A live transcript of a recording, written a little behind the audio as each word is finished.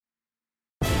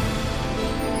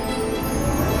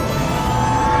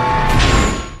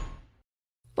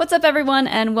What's up, everyone,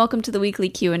 and welcome to the weekly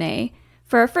Q&A.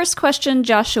 For our first question,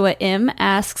 Joshua M.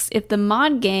 asks if the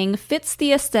mod gang fits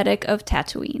the aesthetic of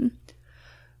Tatooine.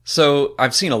 So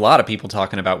I've seen a lot of people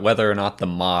talking about whether or not the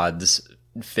mods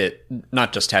fit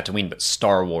not just Tatooine, but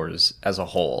Star Wars as a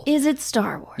whole. Is it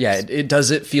Star Wars? Yeah, it does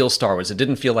it feel Star Wars. It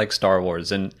didn't feel like Star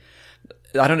Wars, and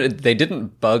I don't know, they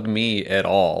didn't bug me at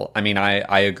all. I mean,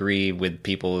 I agree with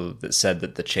people that said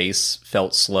that the chase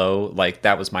felt slow. Like,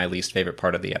 that was my least favorite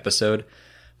part of the episode.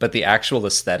 But the actual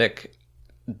aesthetic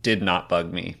did not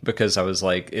bug me, because I was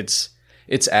like, it's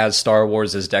as Star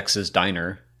Wars as Dex's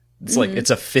Diner. It's like, it's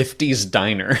a 50s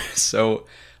diner. So,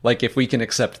 like, if we can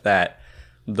accept that,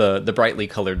 the brightly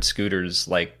colored scooters,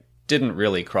 like, didn't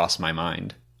really cross my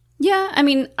mind. Yeah, I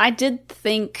mean, I did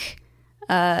think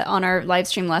on our live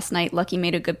stream last night, Lucky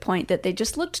made a good point that they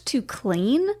just looked too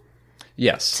clean.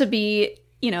 Yes. To be,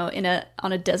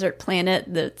 on a desert planet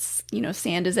that's,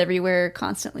 sand is everywhere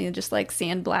constantly, and just like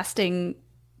sand blasting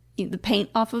the paint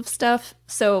off of stuff.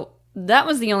 So that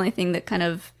was the only thing that kind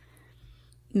of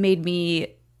made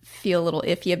me feel a little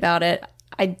iffy about it.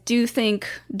 I do think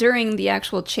during the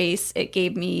actual chase, it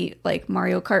gave me like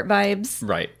Mario Kart vibes.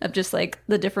 Right. Of just like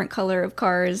the different color of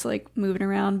cars like moving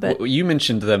around. But well, you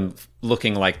mentioned them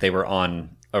looking like they were on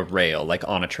a rail, like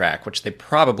on a track, which they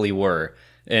probably were.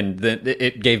 And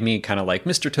it gave me kind of like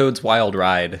Mr. Toad's Wild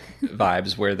Ride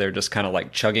vibes, where they're just kind of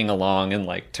like chugging along and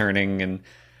like turning. And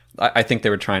I think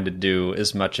they were trying to do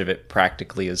as much of it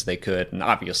practically as they could. And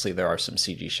obviously there are some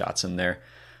CG shots in there.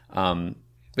 But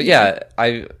yeah,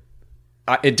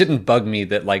 it didn't bug me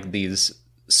that like these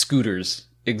scooters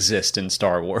exist in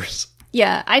Star Wars.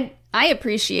 Yeah, I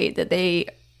appreciate that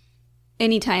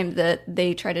anytime that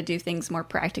they try to do things more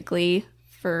practically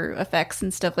for effects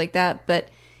and stuff like that, but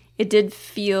it did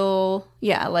feel,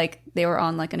 like they were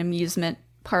on like an amusement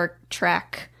park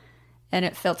track, and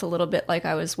it felt a little bit like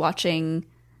I was watching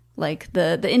like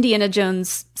the Indiana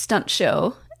Jones stunt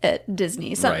show at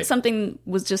Disney. Right. Something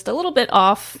was just a little bit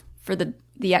off for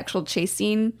the actual chase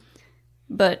scene.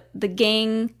 But the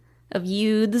gang of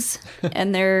youths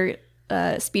and their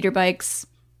speeder bikes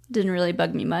didn't really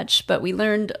bug me much. But we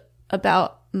learned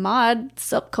about mod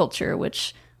subculture,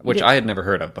 which I had never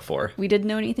heard of before. We didn't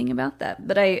know anything about that.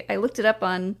 But I looked it up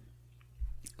on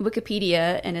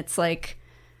Wikipedia, and it's like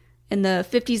in the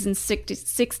 50s and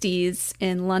 60s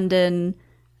in London,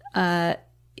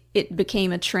 it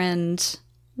became a trend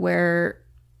where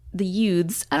the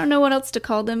youths, I don't know what else to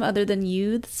call them other than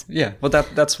youths. Yeah, well,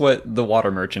 that's what the water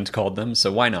merchant called them,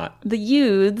 so why not? The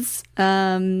youths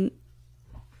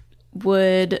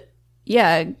would,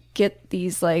 get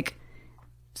these, like,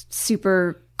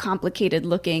 super complicated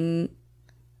looking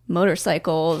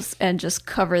motorcycles and just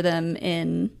cover them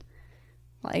in,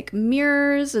 like,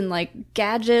 mirrors and, like,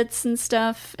 gadgets and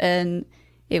stuff. And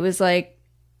it was, like,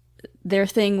 their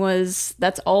thing was,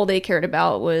 that's all they cared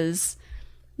about was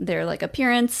their like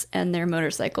appearance and their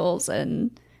motorcycles,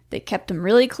 and they kept them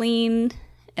really clean,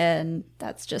 and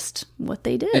that's just what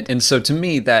they did. And so to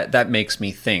me, that makes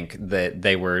me think that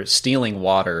they were stealing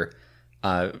water.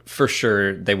 For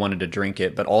sure, they wanted to drink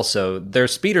it, but also their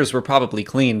speeders were probably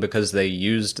clean because they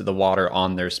used the water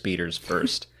on their speeders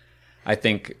first. I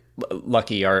think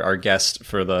Lucky, our guest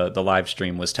for the live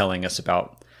stream, was telling us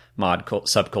about mod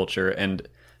subculture, and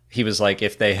he was like,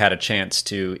 if they had a chance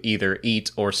to either eat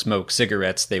or smoke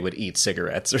cigarettes, they would eat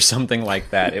cigarettes or something like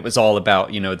that. It was all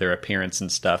about, their appearance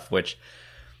and stuff, which,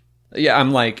 yeah,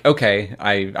 I'm like, okay,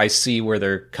 I see where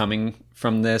they're coming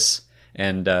from this.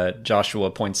 And Joshua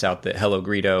points out that Hello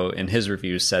Greedo in his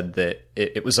review said that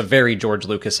it was a very George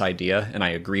Lucas idea, and I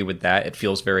agree with that. It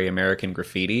feels very American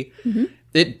Graffiti. Mm-hmm.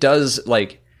 It does,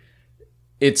 like,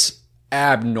 it's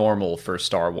abnormal for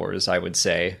Star Wars, I would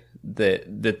say,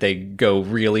 that they go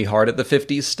really hard at the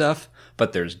 50s stuff,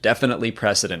 but there's definitely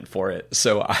precedent for it.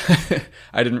 So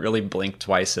I didn't really blink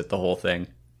twice at the whole thing.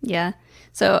 Yeah.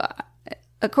 So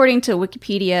according to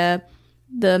Wikipedia,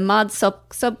 the mod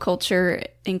subculture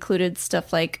included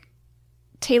stuff like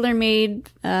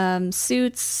tailor-made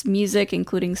suits, music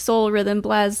including soul, rhythm,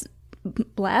 blues,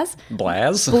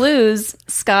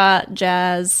 ska,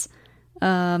 jazz,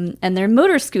 and their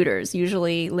motor scooters,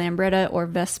 usually Lambretta or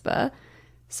Vespa.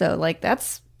 So, like,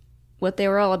 that's what they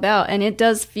were all about. And it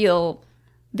does feel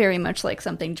very much like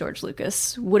something George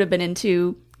Lucas would have been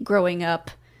into growing up,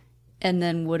 and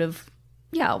then would have,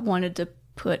 wanted to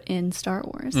put in Star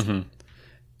Wars. Mm-hmm.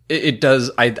 It does.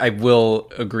 I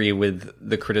will agree with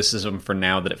the criticism for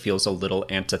now that it feels a little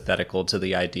antithetical to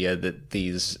the idea that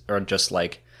these are just,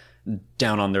 like,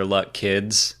 down on their luck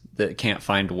kids that can't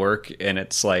find work. And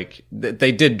it's like,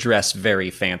 they did dress very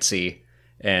fancy,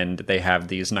 and they have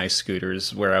these nice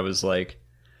scooters, where I was like,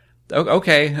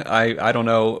 okay, I don't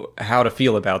know how to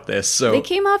feel about this. So They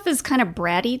came off as kind of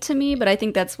bratty to me, but I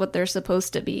think that's what they're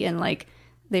supposed to be. And like,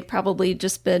 they've probably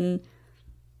just been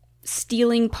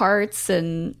stealing parts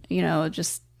and,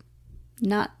 just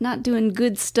not doing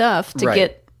good stuff to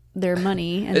get their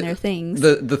money and their things.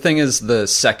 The thing is, the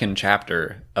second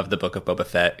chapter of the Book of Boba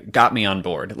Fett got me on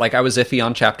board. Like, I was iffy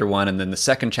on chapter 1, and then the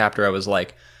second chapter I was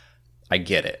like, I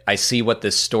get it. I see what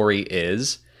this story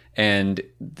is. And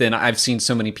then I've seen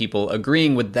so many people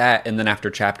agreeing with that, and then after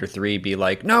chapter 3 be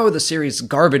like, no, the series is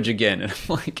garbage again. And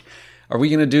I'm like, are we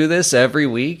going to do this every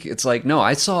week? It's like, no,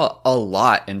 I saw a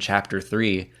lot in chapter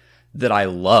 3 that I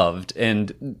loved.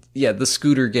 And yeah, the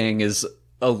scooter gang is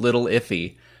a little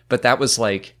iffy, but that was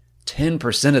like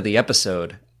 10% of the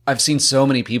episode. I've seen so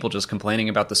many people just complaining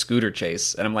about the scooter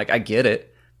chase, and I'm like, I get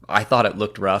it. I thought it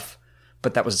looked rough,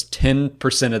 but that was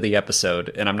 10% of the episode,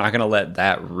 and I'm not going to let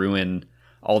that ruin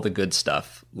all the good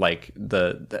stuff. Like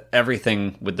the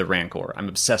everything with the Rancor. I'm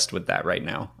obsessed with that right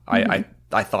now. Mm-hmm.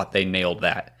 I thought they nailed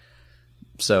that.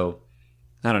 So,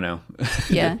 I don't know.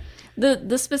 Yeah.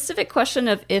 The specific question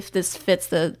of if this fits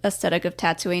the aesthetic of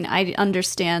Tatooine, I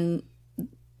understand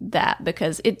that,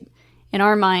 because in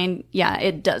our mind, yeah,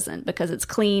 it doesn't, because it's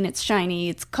clean, it's shiny,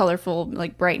 it's colorful,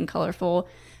 like bright and colorful.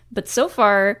 But so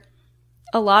far,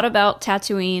 a lot about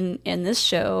Tatooine in this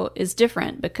show is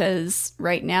different, because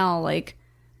right now, like,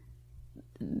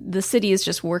 the city is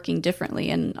just working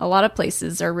differently, and a lot of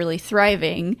places are really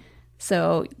thriving.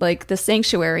 So, like, the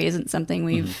sanctuary isn't something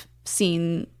we've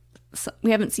seen.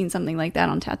 We haven't seen something like that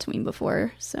on Tatooine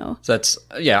before. So that's,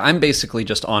 yeah, I'm basically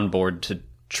just on board to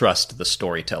trust the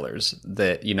storytellers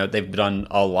that, they've done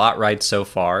a lot right so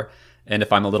far. And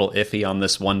if I'm a little iffy on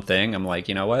this one thing, I'm like,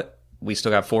 you know what? We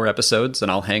still got 4 episodes,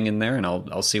 and I'll hang in there, and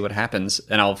I'll see what happens.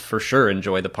 And I'll for sure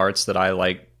enjoy the parts that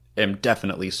I am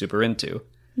definitely super into.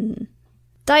 Mm-hmm.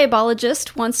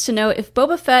 Diabologist wants to know if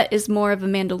Boba Fett is more of a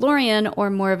Mandalorian or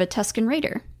more of a Tusken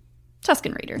Raider.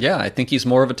 Tusken Raider. Yeah, I think he's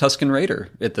more of a Tusken Raider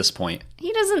at this point.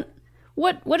 He doesn't...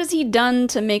 What has he done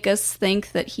to make us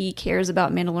think that he cares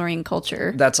about Mandalorian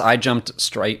culture? I jumped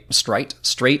straight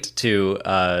to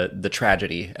the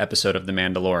tragedy episode of The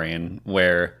Mandalorian,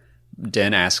 where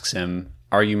Din asks him,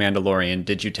 "Are you Mandalorian?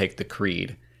 Did you take the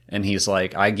creed?" And he's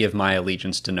like, "I give my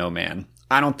allegiance to no man."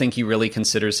 I don't think he really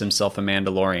considers himself a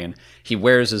Mandalorian. He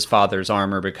wears his father's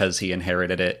armor because he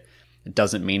inherited it. It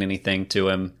doesn't mean anything to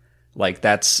him. Like,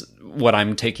 that's what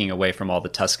I'm taking away from all the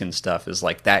Tusken stuff, is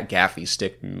like, that gaffy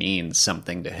stick means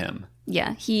something to him.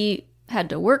 Yeah, he had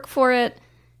to work for it,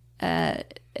 and,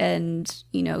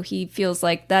 he feels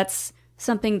like that's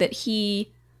something that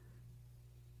he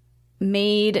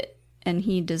made and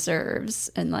he deserves,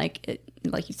 and like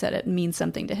you said, it means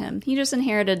something to him. He just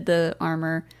inherited the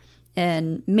armor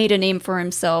and made a name for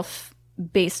himself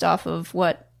based off of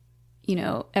what,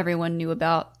 everyone knew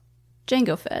about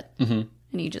Jango Fett. Mm-hmm.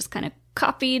 And he just kind of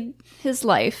copied his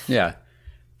life. Yeah.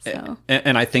 So.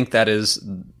 And I think that is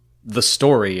the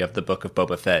story of the Book of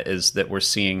Boba Fett, is that we're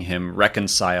seeing him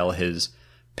reconcile his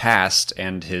past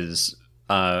and his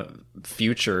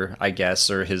future, I guess,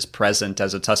 or his present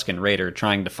as a Tusken Raider,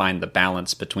 trying to find the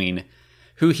balance between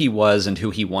who he was and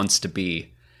who he wants to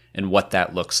be and what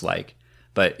that looks like.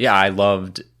 But yeah, I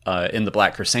loved in the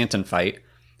Black Chrysanthemum fight,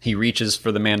 he reaches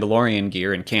for the Mandalorian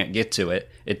gear and can't get to it.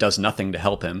 It does nothing to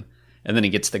help him. And then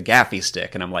he gets the gaffy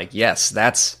stick, and I'm like, yes,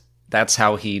 that's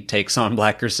how he takes on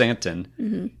Black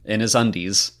Chrysanthemum in his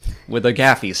undies with a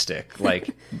gaffy stick.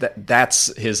 Like,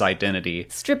 that's his identity.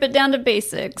 Strip it down to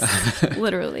basics,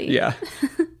 literally. Yeah.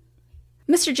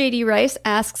 Mr. J.D. Rice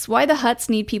asks why the Hutts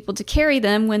need people to carry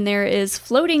them when there is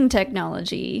floating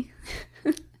technology.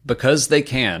 Because they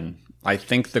can. I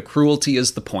think the cruelty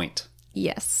is the point.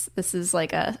 Yes, this is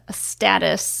like a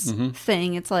status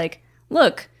thing. It's like,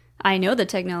 look, I know the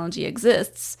technology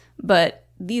exists, but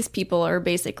these people are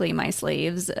basically my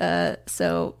slaves, and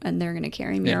they're going to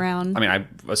carry me around. I mean, I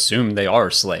assume they are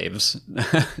slaves.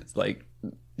 Like,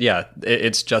 yeah,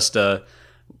 it's just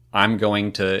I'm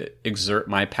going to exert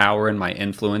my power and my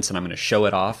influence, and I'm going to show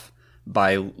it off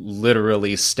by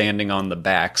literally standing on the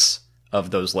backs of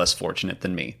those less fortunate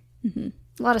than me. Mm-hmm.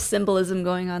 A lot of symbolism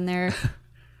going on there.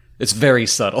 It's very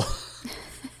subtle.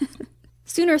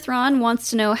 Sooner Thrawn wants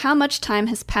to know how much time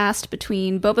has passed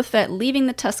between Boba Fett leaving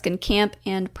the Tusken camp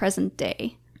and present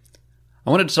day.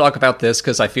 I wanted to talk about this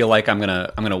because I feel like I'm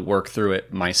gonna work through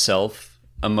it myself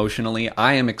emotionally.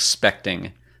 I am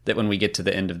expecting that when we get to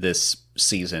the end of this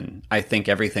season, I think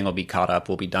everything will be caught up.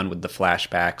 We'll be done with the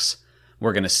flashbacks.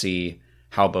 We're gonna see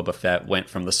how Boba Fett went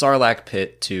from the Sarlacc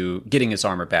pit to getting his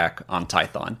armor back on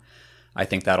Tython. I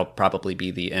think that'll probably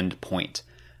be the end point.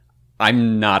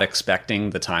 I'm not expecting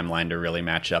the timeline to really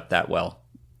match up that well.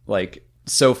 Like,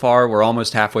 so far, we're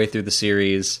almost halfway through the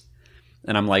series,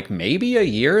 and I'm like, maybe a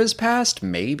year has passed?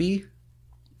 Maybe?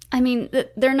 I mean,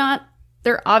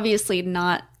 they're obviously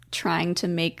not trying to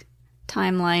make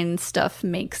timeline stuff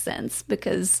make sense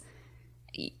because,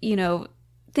 you know,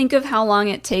 think of how long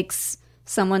it takes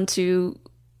someone to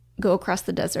go across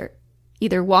the desert,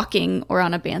 either walking or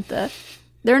on a bantha.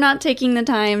 They're not taking the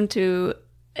time to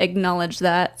acknowledge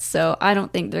that, so I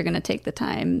don't think they're going to take the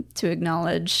time to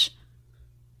acknowledge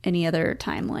any other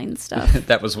timeline stuff.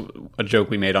 That was a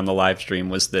joke we made on the live stream,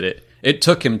 was that it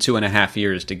took him 2.5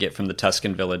 years to get from the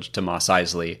Tuscan village to Mos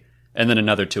Eisley, and then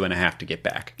another 2.5 to get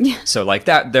back. Yeah. So like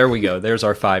that, there we go. There's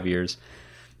our 5 years.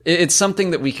 It's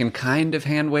something that we can kind of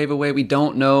hand wave away. We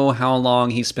don't know how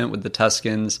long he spent with the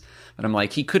Tuscans, but I'm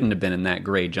like, he couldn't have been in that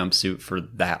gray jumpsuit for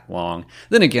that long.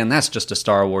 Then again, that's just a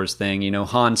Star Wars thing. You know,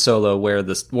 Han Solo wore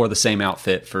the same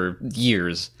outfit for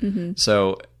years. Mm-hmm.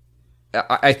 So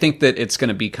I think that it's going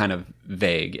to be kind of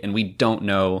vague, and we don't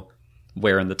know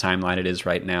where in the timeline it is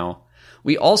right now.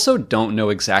 We also don't know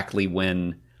exactly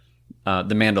when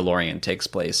The Mandalorian takes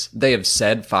place. They have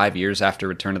said 5 years after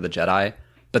Return of the Jedi,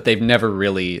 but they've never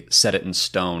really set it in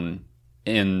stone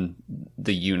in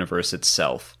the universe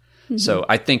itself. Mm-hmm. So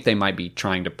I think they might be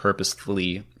trying to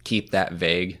purposefully keep that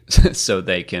vague so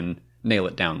they can nail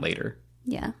it down later.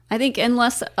 Yeah. I think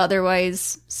unless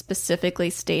otherwise specifically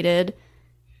stated,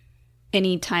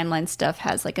 any timeline stuff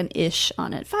has like an ish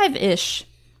on it. 5-ish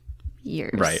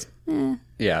years. Right.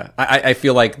 Yeah. I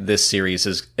feel like this series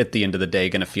is, at the end of the day,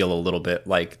 going to feel a little bit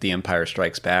like The Empire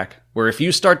Strikes Back, where if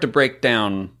you start to break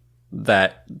down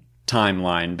that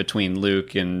timeline between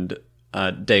Luke and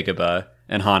Dagobah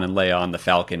and Han and Leia on the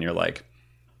Falcon, you're like,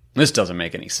 this doesn't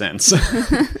make any sense.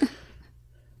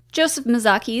 Joseph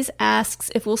Mazakis asks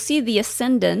if we'll see the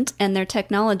Ascendant and their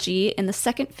technology in the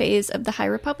second phase of the High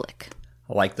Republic.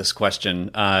 I like this question.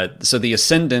 So the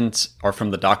Ascendant are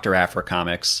from the Dr. Aphra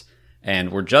comics,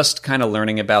 and we're just kind of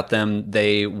learning about them.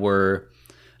 They were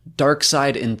dark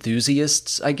side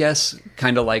enthusiasts, I guess,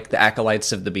 kind of like the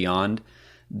Acolytes of the Beyond.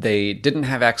 They didn't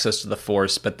have access to the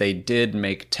Force, but they did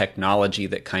make technology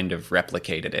that kind of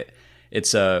replicated it.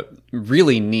 It's a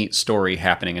really neat story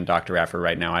happening in Dr. Aphra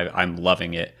right now. I'm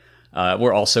loving it.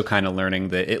 We're also kind of learning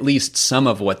that at least some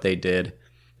of what they did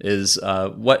is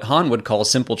what Han would call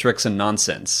simple tricks and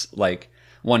nonsense. Like,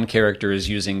 one character is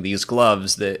using these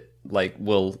gloves that like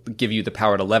will give you the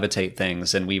power to levitate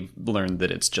things, and we've learned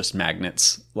that it's just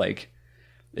magnets. Like,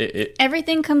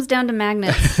 everything comes down to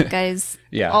magnets, guys.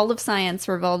 Yeah. All of science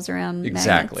revolves around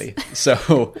exactly. magnets.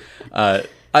 So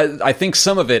I think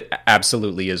some of it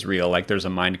absolutely is real. Like, there's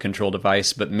a mind control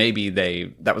device, but maybe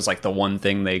that was like the one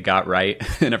thing they got right,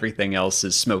 and everything else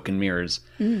is smoke and mirrors.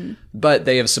 Mm. But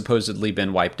they have supposedly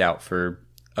been wiped out for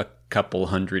a couple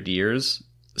 100 years.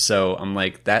 So I'm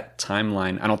like, that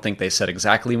timeline, I don't think they said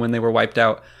exactly when they were wiped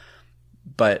out,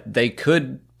 but they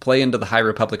could play into the High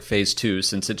Republic Phase 2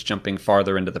 since it's jumping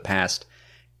farther into the past.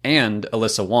 And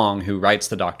Alyssa Wong, who writes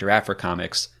the Dr. Aphra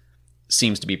comics,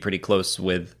 seems to be pretty close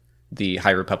with the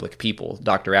High Republic people.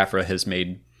 Dr. Aphra has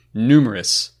made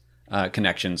numerous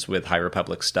connections with High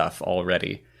Republic stuff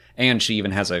already. And she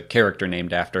even has a character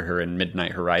named after her in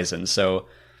Midnight Horizon. So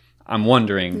I'm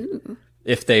wondering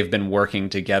if they've been working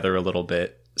together a little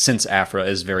bit, since Aphra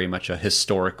is very much a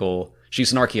historical...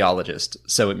 She's an archaeologist,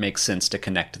 so it makes sense to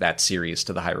connect that series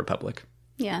to the High Republic.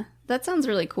 Yeah, that sounds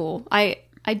really cool. I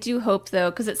do hope, though,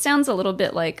 because it sounds a little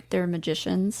bit like they're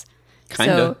magicians.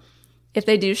 Kinda. So if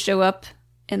they do show up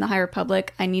in the High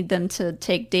Republic, I need them to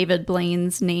take David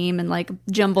Blaine's name and like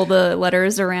jumble the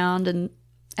letters around and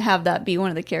have that be one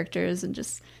of the characters, and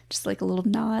just like a little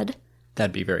nod.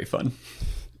 That'd be very fun.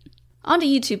 On to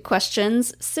YouTube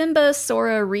questions. Simba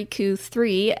Sora Riku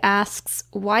 3 asks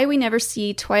why we never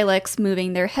see Twi'leks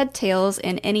moving their head tails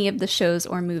in any of the shows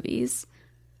or movies.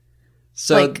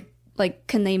 So, like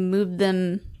can they move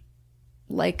them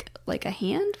like a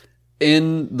hand?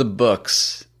 In the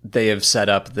books, they have set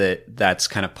up that that's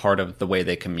kind of part of the way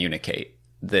they communicate,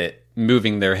 that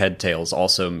moving their head tails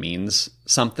also means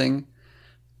something.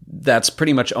 That's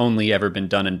pretty much only ever been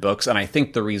done in books, and I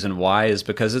think the reason why is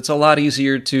because it's a lot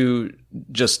easier to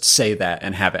just say that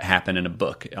and have it happen in a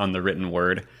book on the written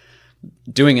word.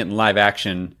 Doing it in live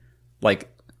action,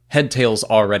 like, head tails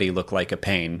already look like a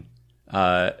pain,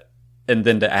 and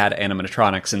then to add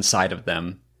animatronics inside of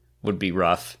them would be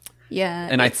rough. Yeah.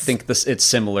 And I think it's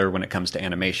similar when it comes to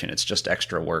animation. It's just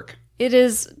extra work. It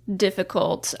is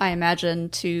difficult, I imagine,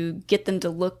 to get them to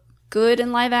look good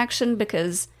in live action,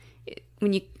 because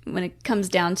when it comes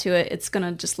down to it, it's going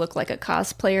to just look like a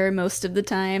cosplayer most of the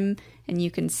time, and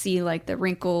you can see like the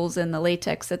wrinkles and the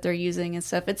latex that they're using and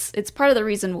stuff. It's part of the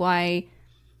reason why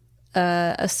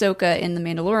Ahsoka in The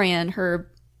Mandalorian,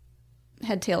 her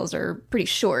head tails are pretty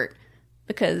short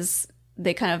because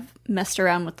they kind of messed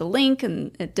around with the link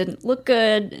and it didn't look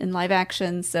good in live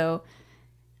action. So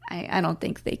I don't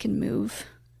think they can move.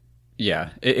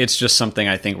 Yeah, it's just something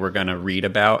I think we're going to read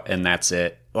about, and that's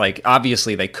it. Like,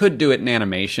 obviously, they could do it in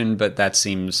animation, but that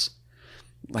seems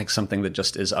like something that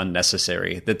just is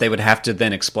unnecessary, that they would have to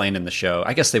then explain in the show.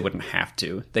 I guess they wouldn't have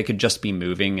to. They could just be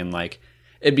moving, and, like,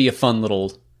 it'd be a fun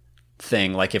little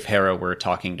thing, like if Hera were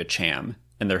talking to Cham,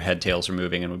 and their head tails are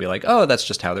moving, and would be like, oh, that's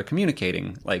just how they're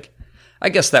communicating. Like, I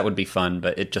guess that would be fun,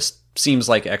 but it just seems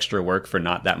like extra work for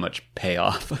not that much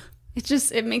payoff.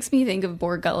 It makes me think of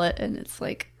Borg Gullet, and it's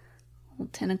like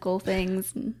tentacle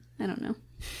things, and I don't know.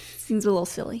 Seems a little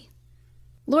silly.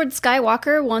 Lord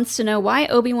Skywalker wants to know why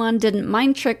Obi-Wan didn't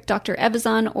mind trick Dr.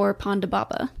 Evazan or Ponda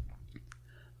Baba.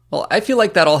 Well, I feel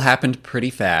like that all happened pretty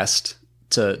fast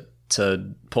to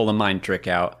pull a mind trick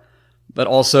out. But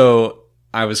also,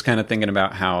 I was kind of thinking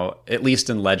about how, at least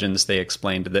in Legends, they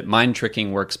explained that mind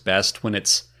tricking works best when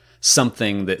it's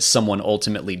something that someone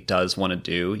ultimately does want to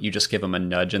do. You just give them a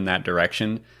nudge in that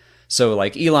direction. So,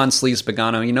 like, Elon Sleaze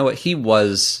Pagano, you know what? He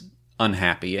was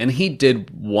unhappy, and he did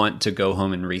want to go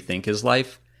home and rethink his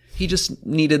life. He just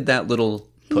needed that little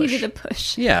push. He needed a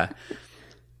push. Yeah.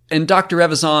 And Dr.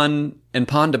 Evazan and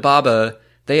Ponda Baba,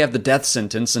 they have the death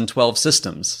sentence in 12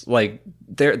 systems. Like,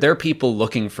 they're people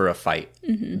looking for a fight.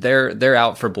 Mm-hmm. They're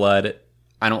out for blood.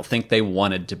 I don't think they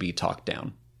wanted to be talked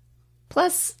down.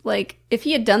 Plus, like, if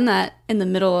he had done that in the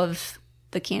middle of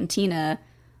the cantina,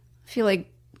 I feel like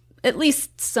at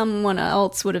least someone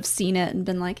else would have seen it and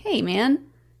been like, hey, man,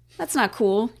 that's not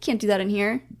cool. Can't do that in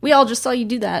here. We all just saw you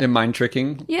do that. And mind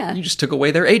tricking? Yeah. You just took away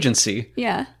their agency.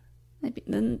 Yeah.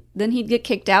 Then he'd get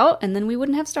kicked out, and then we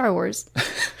wouldn't have Star Wars.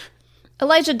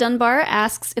 Elijah Dunbar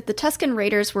asks if the Tusken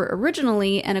Raiders were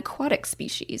originally an aquatic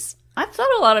species. I've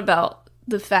thought a lot about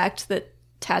the fact that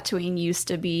Tatooine used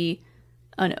to be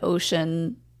an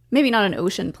ocean, maybe not an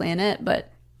ocean planet,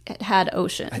 but it had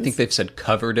oceans. I think they've said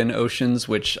covered in oceans,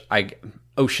 which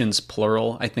oceans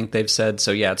plural, I think they've said.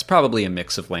 So yeah, it's probably a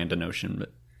mix of land and ocean.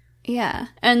 But yeah,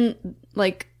 and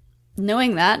like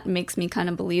knowing that makes me kind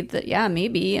of believe that, yeah,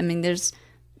 maybe. I mean,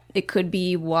 it could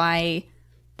be why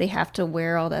they have to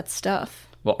wear all that stuff.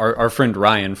 Well, our friend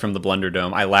Ryan from the Blunder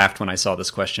Dome, I laughed when I saw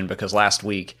this question because last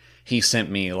week he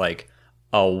sent me like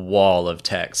a wall of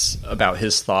texts about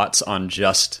his thoughts on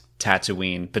just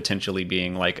Tatooine potentially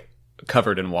being like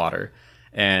covered in water.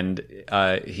 And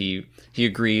he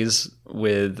agrees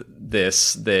with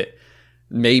this, that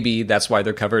maybe that's why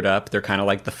they're covered up. They're kind of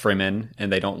like the Fremen,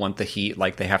 and they don't want the heat.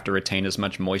 Like, they have to retain as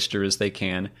much moisture as they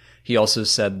can. He also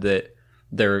said that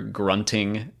their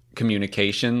grunting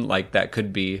communication, like, that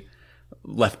could be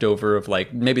leftover of,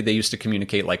 like, maybe they used to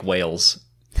communicate like whales,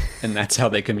 and that's how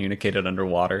they communicated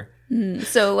underwater.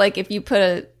 So, like, if you put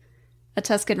a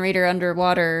Tusken Raider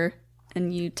underwater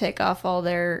and you take off all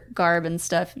their garb and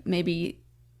stuff, maybe,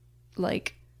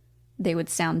 like, they would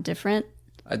sound different.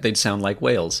 They'd sound like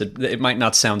whales. It might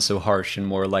not sound so harsh and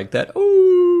more like that,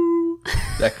 ooh,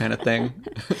 that kind of thing.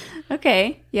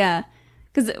 Okay, yeah.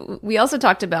 Because we also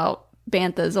talked about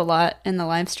banthas a lot in the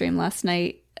live stream last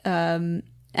night. And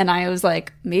I was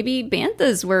like, maybe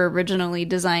banthas were originally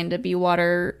designed to be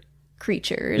water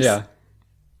creatures. Yeah.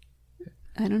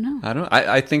 I don't know.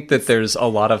 I think that there's a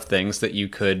lot of things that you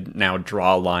could now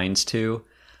draw lines to.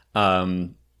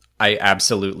 I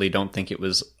absolutely don't think it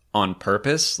was on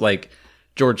purpose. Like,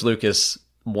 George Lucas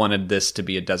wanted this to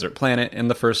be a desert planet in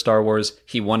the first Star Wars.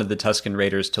 He wanted the Tusken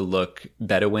Raiders to look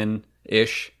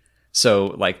Bedouin-ish. So,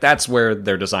 like, that's where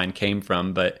their design came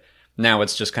from. But now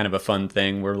it's just kind of a fun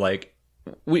thing where, like,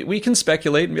 we can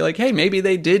speculate and be like, hey, maybe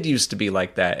they did used to be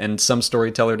like that. And some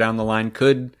storyteller down the line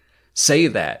could say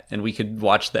that. And we could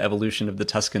watch the evolution of the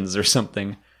Tuskens or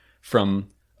something from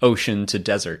ocean to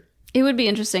desert. It would be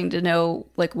interesting to know,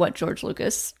 like, what George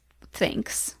Lucas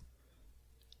thinks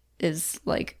is,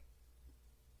 like,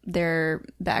 their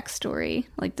backstory.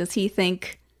 Like, does he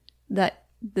think that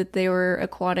they were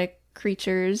aquatic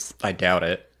creatures? I doubt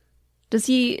it. Does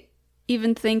he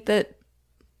even think that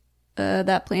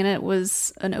that planet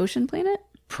was an ocean planet?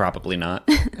 Probably not.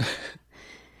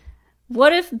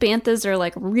 What if banthas are,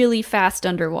 like, really fast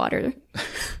underwater?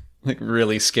 Like,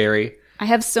 really scary. I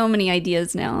have so many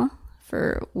ideas now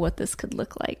for what this could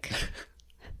look like.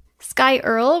 Sky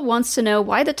Earl wants to know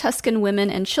why the Tusken women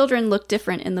and children look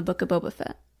different in the Book of Boba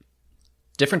Fett.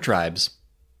 Different tribes.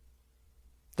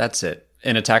 That's it.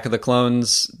 In Attack of the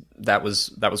Clones, that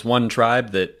was one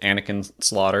tribe that Anakin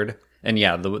slaughtered. And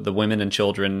yeah, the women and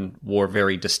children wore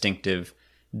very distinctive,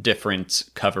 different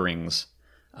coverings.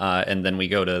 And then we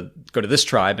go to this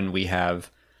tribe, and we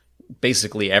have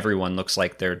basically everyone looks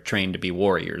like they're trained to be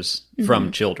warriors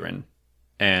from children.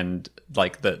 And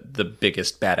like the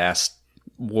biggest badass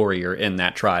warrior in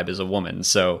that tribe is a woman.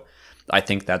 So I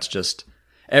think that's just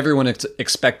everyone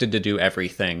expected to do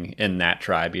everything in that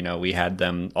tribe. You know, we had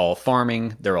them all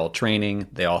farming, they're all training,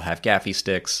 they all have gaffy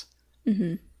sticks.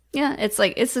 Mm-hmm. Yeah, it's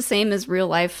like it's the same as real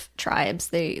life tribes.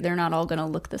 They're not all going to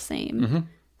look the same.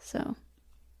 So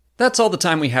that's all the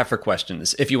time we have for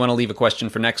questions. If you want to leave a question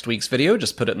for next week's video,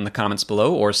 just put it in the comments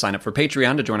below or sign up for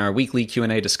Patreon to join our weekly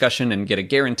Q&A discussion and get a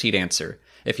guaranteed answer.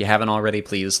 If you haven't already,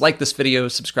 please like this video,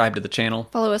 subscribe to the channel.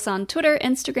 Follow us on Twitter,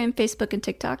 Instagram, Facebook, and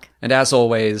TikTok. And as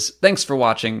always, thanks for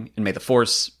watching, and may the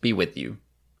Force be with you.